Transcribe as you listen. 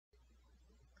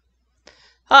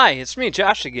Hi, it's me,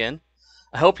 Josh again.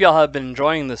 I hope y'all have been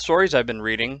enjoying the stories I've been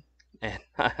reading, and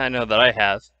I know that I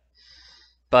have.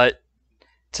 But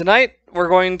tonight we're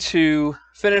going to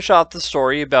finish off the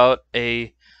story about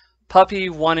a puppy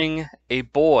wanting a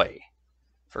boy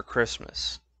for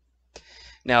Christmas.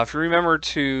 Now, if you remember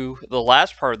to the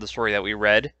last part of the story that we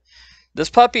read, this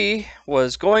puppy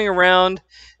was going around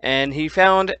and he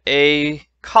found a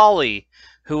collie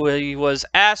who he was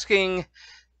asking,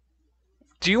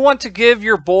 "Do you want to give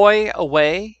your boy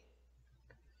away?"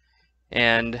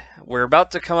 And we're about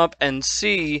to come up and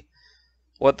see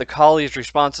what the collie's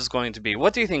response is going to be.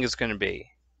 What do you think it's going to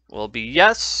be? Will it be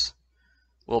yes?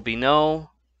 Will it be no?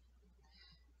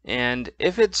 And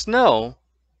if it's no,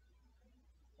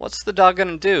 what's the dog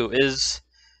going to do? Is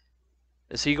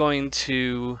he going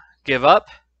to give up?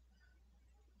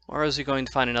 Or is he going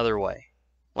to find another way?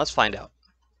 Let's find out.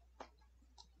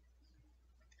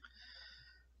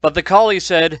 But the collie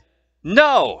said,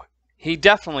 "No, he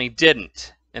definitely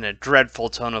didn't," in a dreadful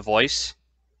tone of voice.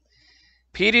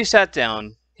 Petey sat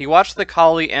down. He watched the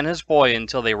collie and his boy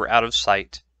until they were out of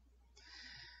sight.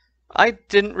 "I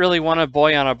didn't really want a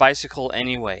boy on a bicycle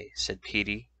anyway," said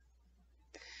Petey.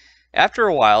 After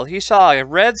a while, he saw a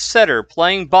red setter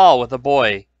playing ball with a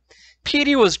boy.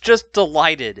 Petey was just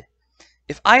delighted.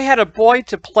 "If I had a boy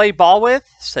to play ball with,"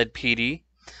 said Petey,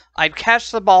 "I'd catch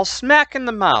the ball smack in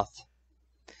the mouth."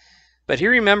 But he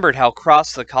remembered how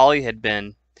cross the collie had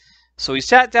been, so he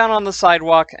sat down on the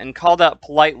sidewalk and called out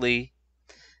politely,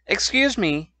 "Excuse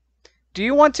me, do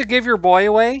you want to give your boy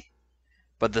away?"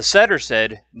 But the setter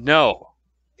said, "No,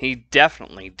 he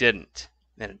definitely didn't,"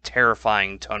 in a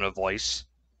terrifying tone of voice.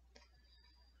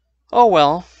 "Oh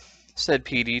well," said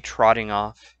Petey, trotting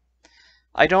off.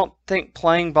 "I don't think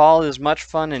playing ball is much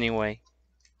fun anyway."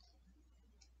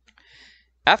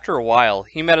 After a while,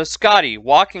 he met a Scotty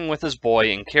walking with his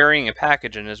boy and carrying a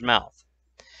package in his mouth.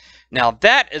 "Now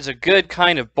that is a good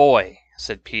kind of boy,"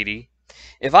 said Petey.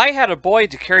 "If I had a boy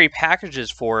to carry packages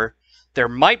for, there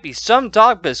might be some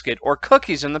dog biscuit or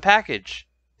cookies in the package."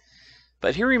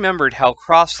 But he remembered how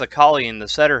cross the collie and the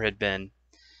setter had been,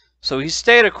 so he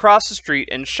stayed across the street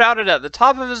and shouted at the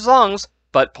top of his lungs,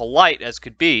 but polite as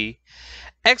could be,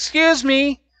 "Excuse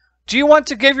me, do you want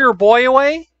to give your boy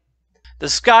away?" The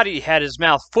Scotty had his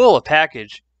mouth full of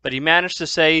package, but he managed to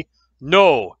say,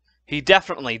 "No, he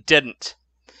definitely didn't,"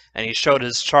 and he showed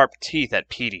his sharp teeth at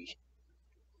Petey.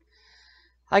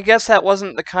 "I guess that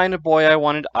wasn't the kind of boy I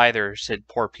wanted either," said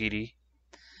poor Petey.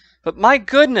 "But my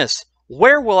goodness,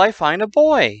 where will I find a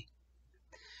boy?"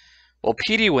 Well,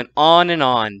 Petey went on and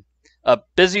on, up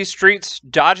busy streets,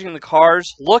 dodging the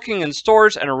cars, looking in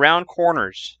stores and around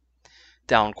corners,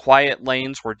 down quiet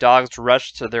lanes where dogs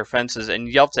rushed to their fences and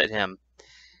yelped at him.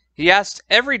 He asked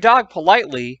every dog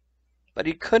politely, but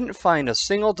he couldn't find a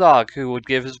single dog who would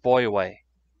give his boy away.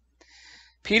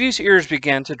 Petey's ears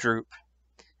began to droop.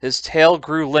 His tail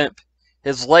grew limp.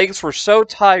 His legs were so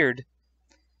tired.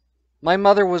 "My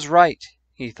mother was right,"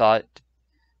 he thought.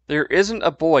 "There isn't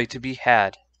a boy to be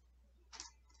had."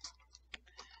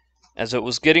 As it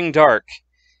was getting dark,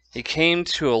 he came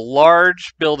to a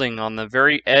large building on the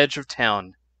very edge of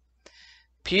town.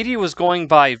 Petey was going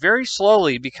by very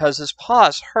slowly because his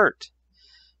paws hurt.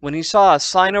 When he saw a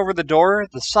sign over the door,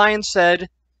 the sign said,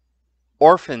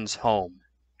 "Orphans' Home."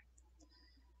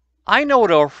 "I know what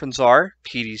orphans are,"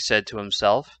 Petey said to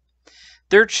himself.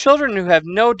 "They're children who have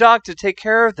no dog to take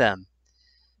care of them.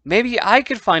 Maybe I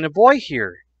could find a boy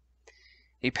here."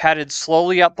 He padded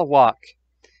slowly up the walk.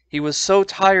 He was so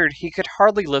tired he could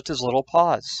hardly lift his little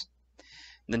paws.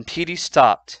 Then Petey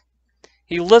stopped.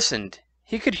 He listened.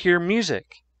 He could hear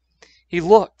music. He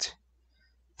looked.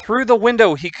 Through the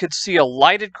window he could see a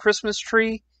lighted Christmas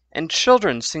tree and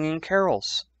children singing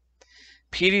carols.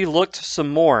 Petey looked some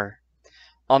more.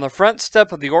 On the front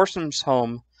step of the Orphans'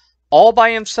 Home, all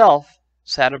by himself,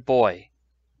 sat a boy.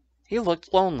 He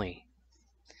looked lonely.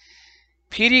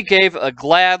 Petey gave a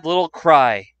glad little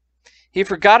cry. He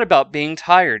forgot about being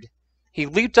tired. He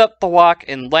leaped up the walk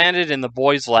and landed in the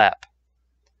boy's lap.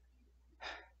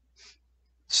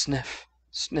 Sniff,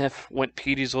 sniff went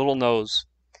Petey's little nose.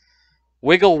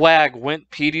 Wiggle wag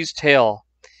went Petey's tail.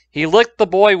 He licked the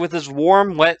boy with his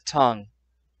warm, wet tongue.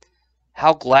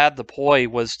 How glad the boy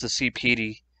was to see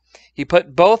Petey. He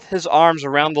put both his arms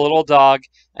around the little dog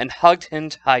and hugged him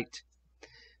tight.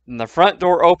 Then the front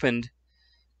door opened.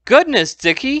 "Goodness,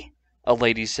 Dickie," a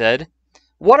lady said.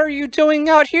 "What are you doing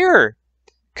out here?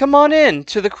 Come on in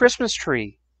to the Christmas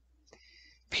tree."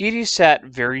 Petey sat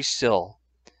very still.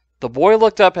 The boy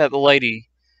looked up at the lady.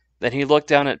 Then he looked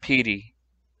down at Petey.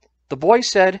 The boy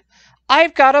said,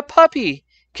 "I've got a puppy.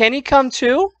 Can he come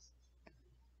too?"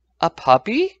 "A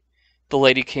puppy?" The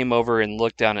lady came over and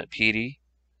looked down at Petey.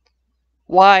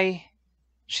 "Why,"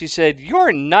 she said, "you're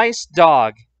a nice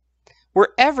dog.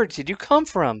 Wherever did you come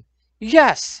from?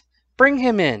 Yes, bring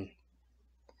him in."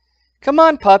 "Come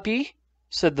on, puppy,"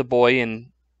 said the boy,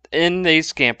 and in they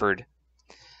scampered.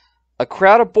 A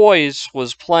crowd of boys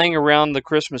was playing around the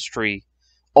Christmas tree.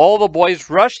 All the boys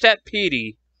rushed at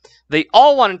Petey. They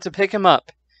all wanted to pick him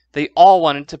up. They all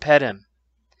wanted to pet him.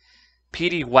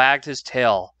 Petey wagged his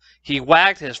tail. He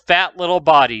wagged his fat little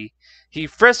body. He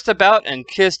frisked about and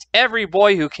kissed every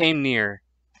boy who came near.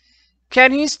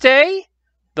 "Can he stay?"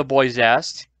 the boys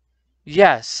asked.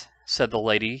 "Yes," said the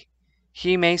lady.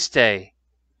 "He may stay."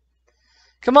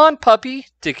 "Come on, puppy,"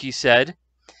 Dickie said.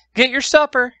 "Get your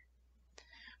supper."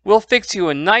 "We'll fix you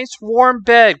a nice warm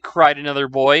bed," cried another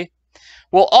boy.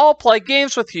 "We'll all play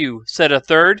games with you," said a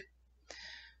third.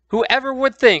 "Whoever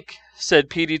would think," said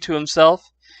Petey to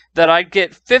himself, "that I'd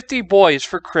get 50 boys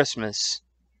for Christmas?"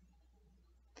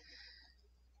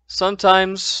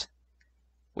 Sometimes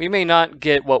we may not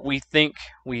get what we think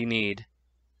we need,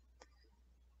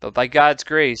 but by God's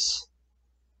grace,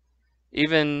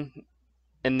 even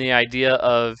in the idea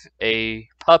of a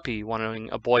puppy wanting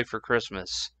a boy for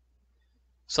Christmas,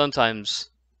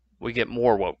 sometimes we get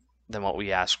more than what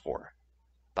we ask for.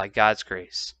 By God's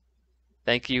grace.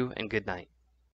 Thank you and good night.